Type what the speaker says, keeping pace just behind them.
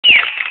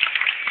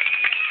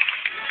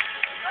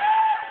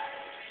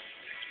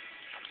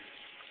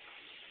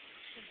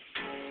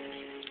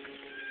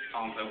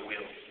on the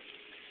will.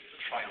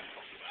 Triumph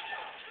of the will.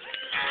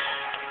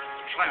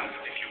 Triumph,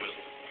 if you will.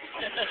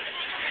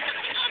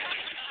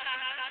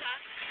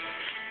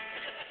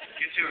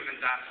 You two have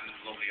been dancing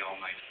lovely all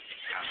night.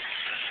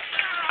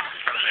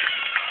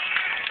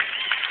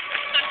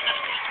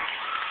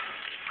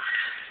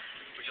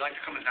 Would you like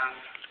to come and dance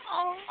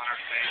on our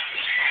stage?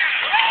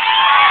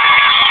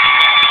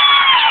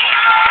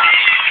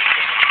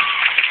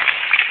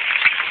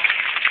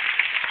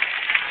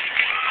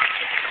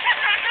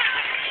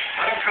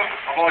 Let him come.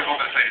 I've always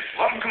wanted to say this.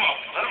 Let him come up.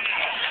 Let him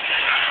come up.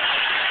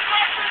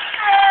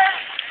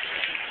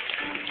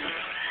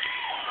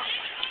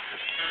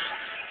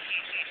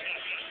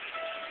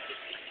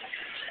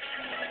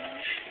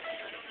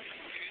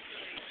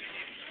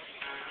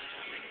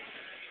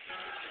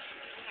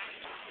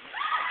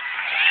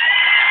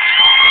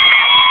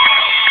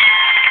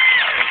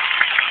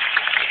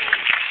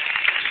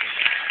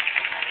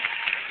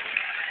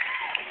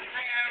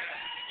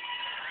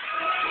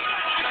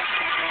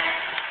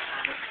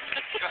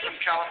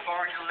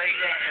 California lady.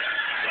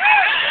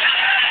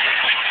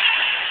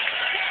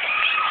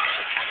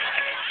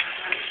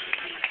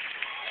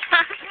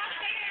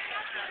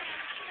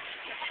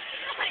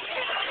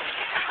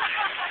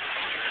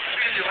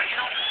 Really, when you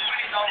don't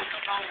know,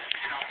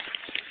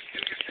 do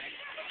your thing.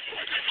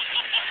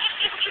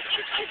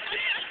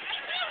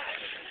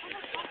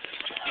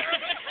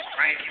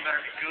 Right, you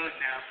better be good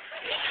now.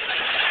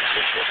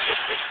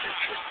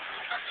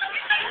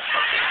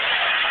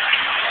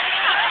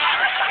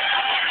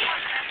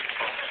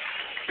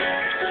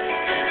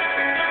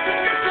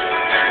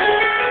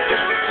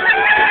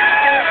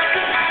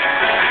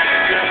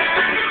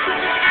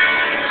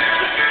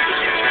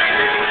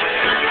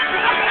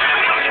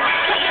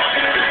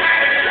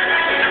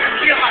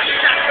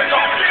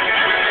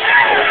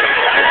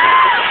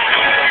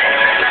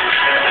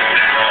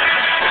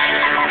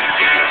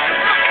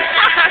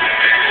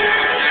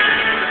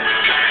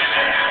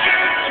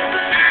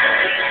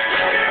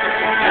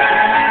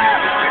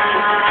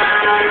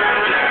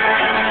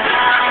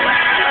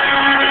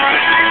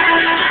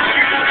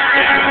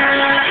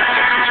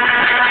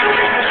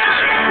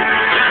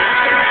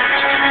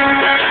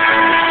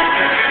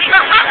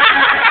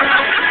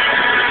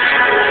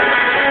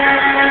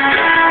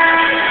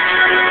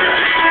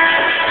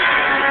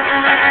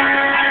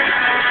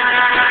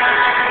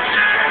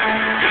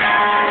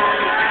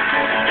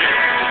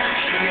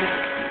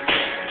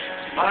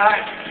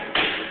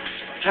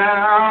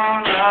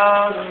 Down the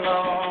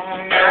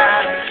long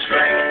and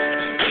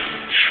straight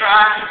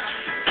track,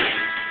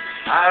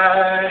 I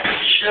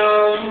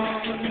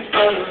chose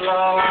the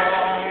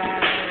long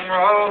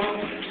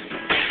road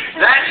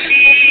that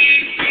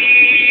leads me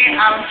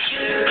out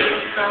to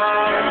go.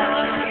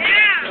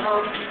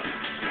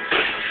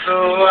 So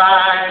I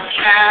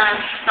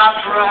can't stop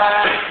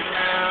right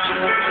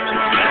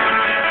now.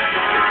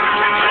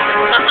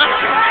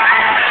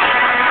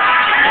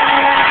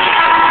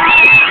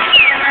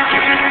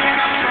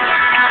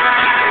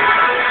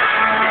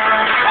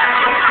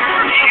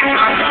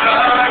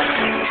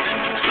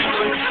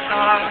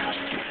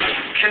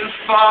 Can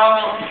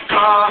fall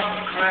from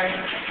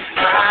grace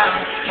and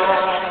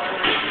fall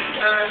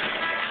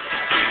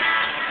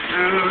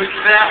lose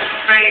their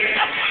faith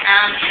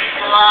and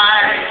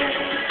fly,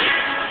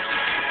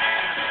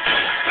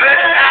 but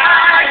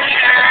I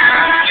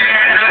can't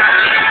get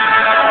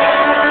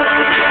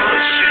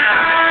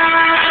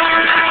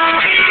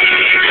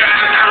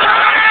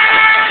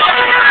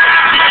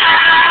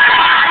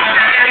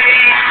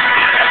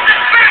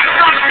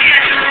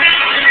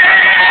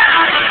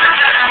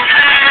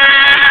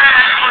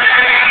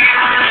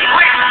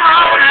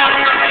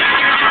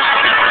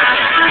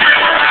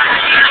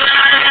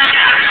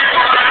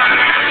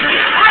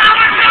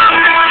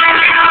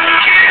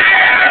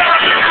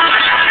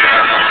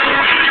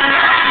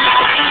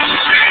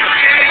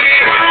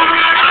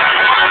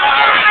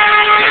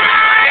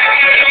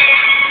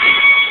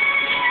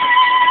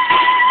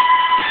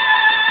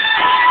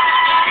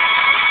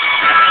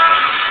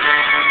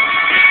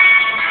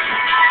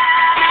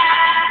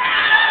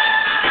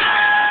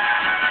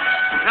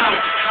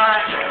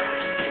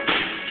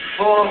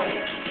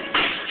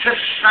to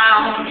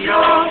sound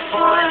your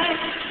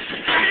voice,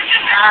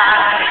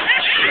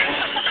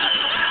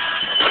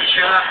 put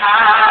your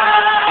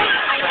eyes,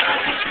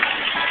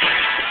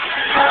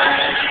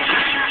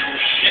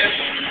 ship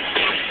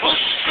was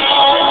so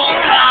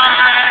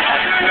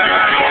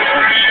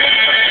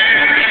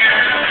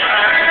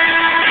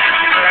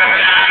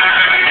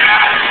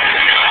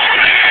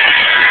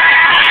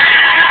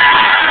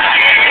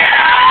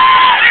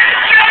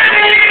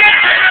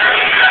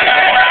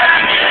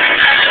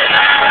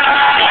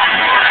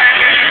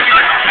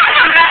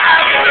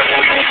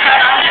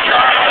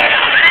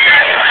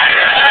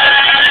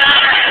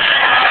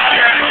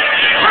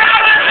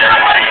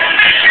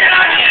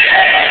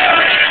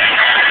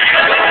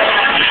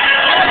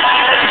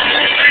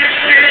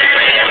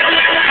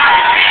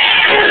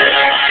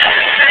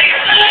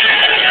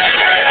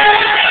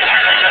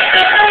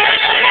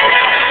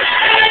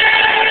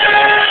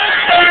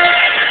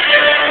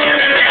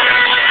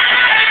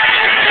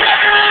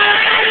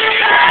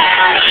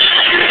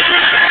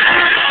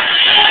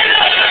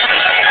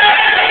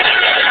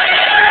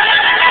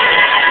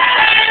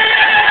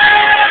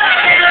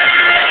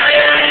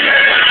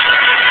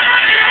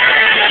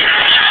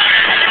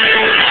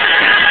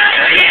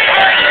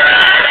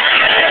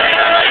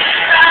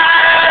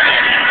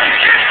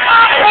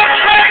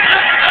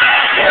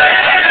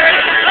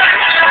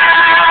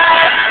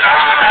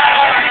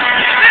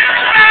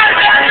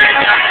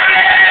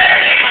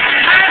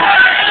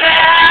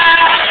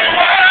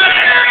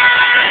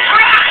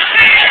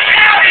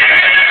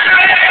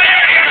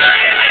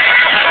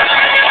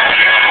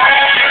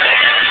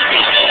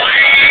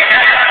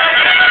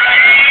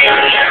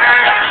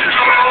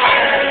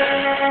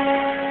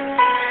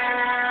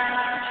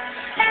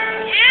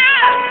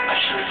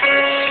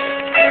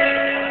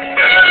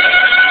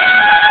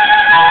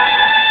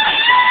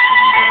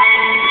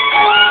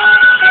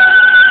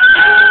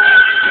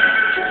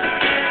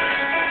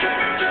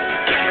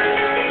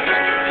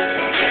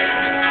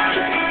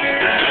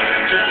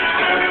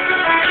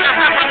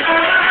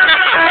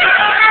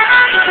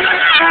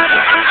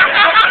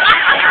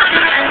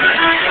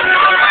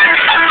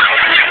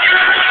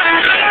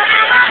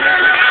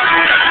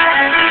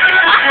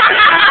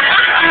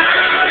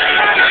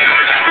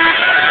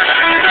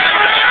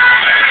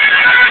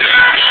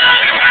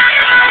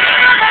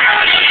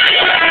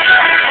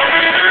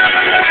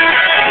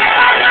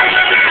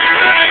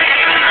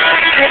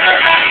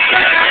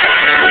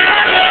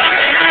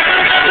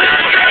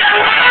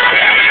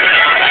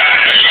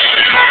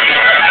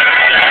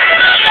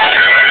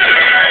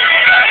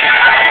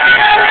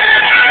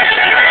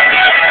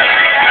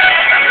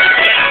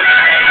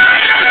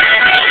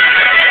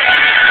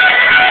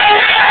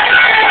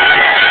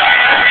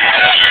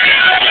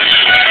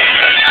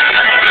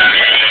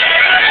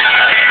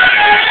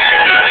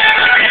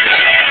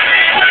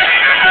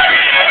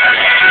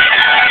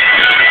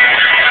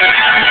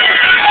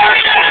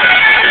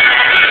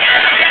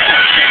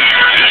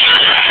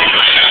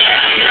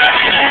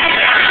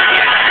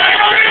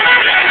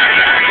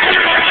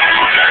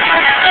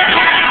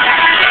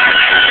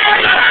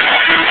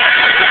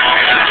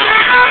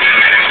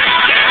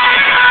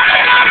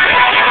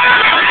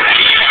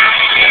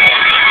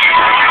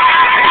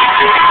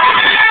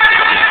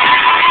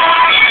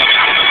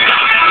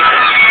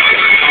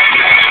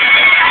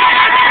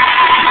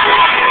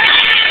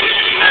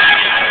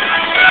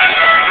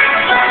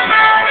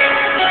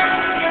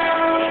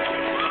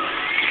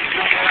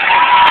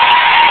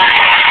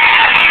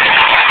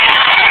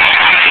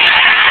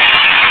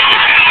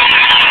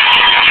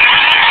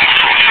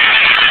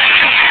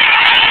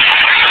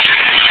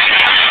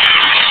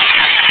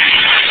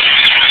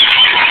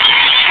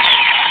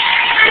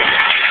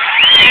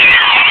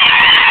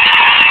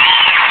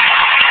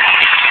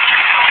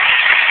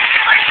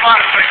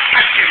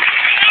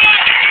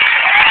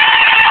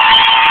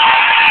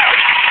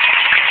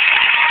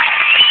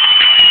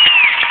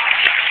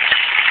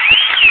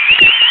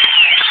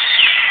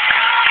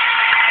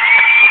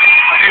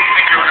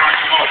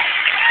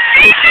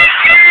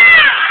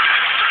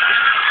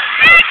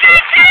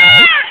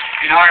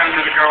In Ireland,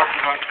 if a girl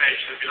comes on stage,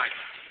 she'll be like,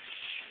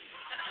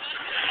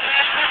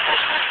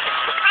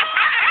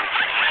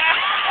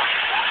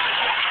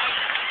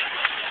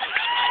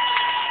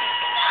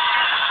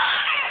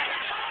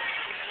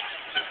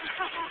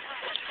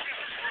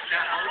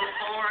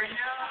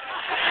 California.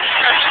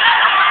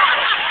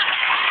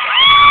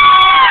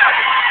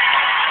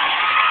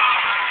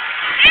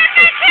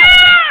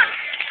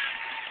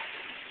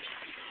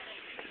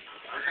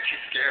 I was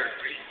actually scared,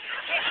 really.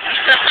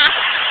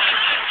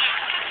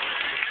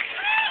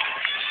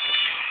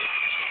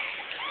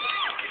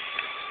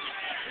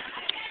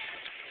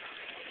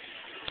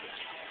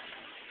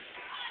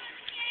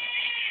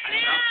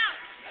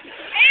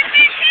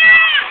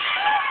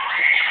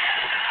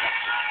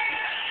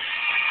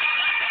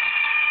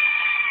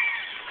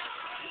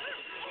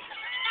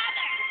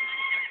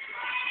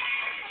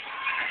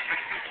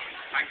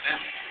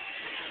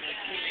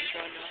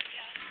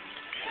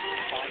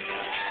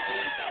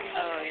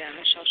 Oh yeah,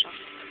 Michelle Shaw.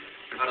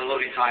 We've had a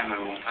lovely time,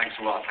 everyone. Thanks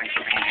a lot. Thanks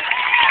for being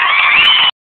here.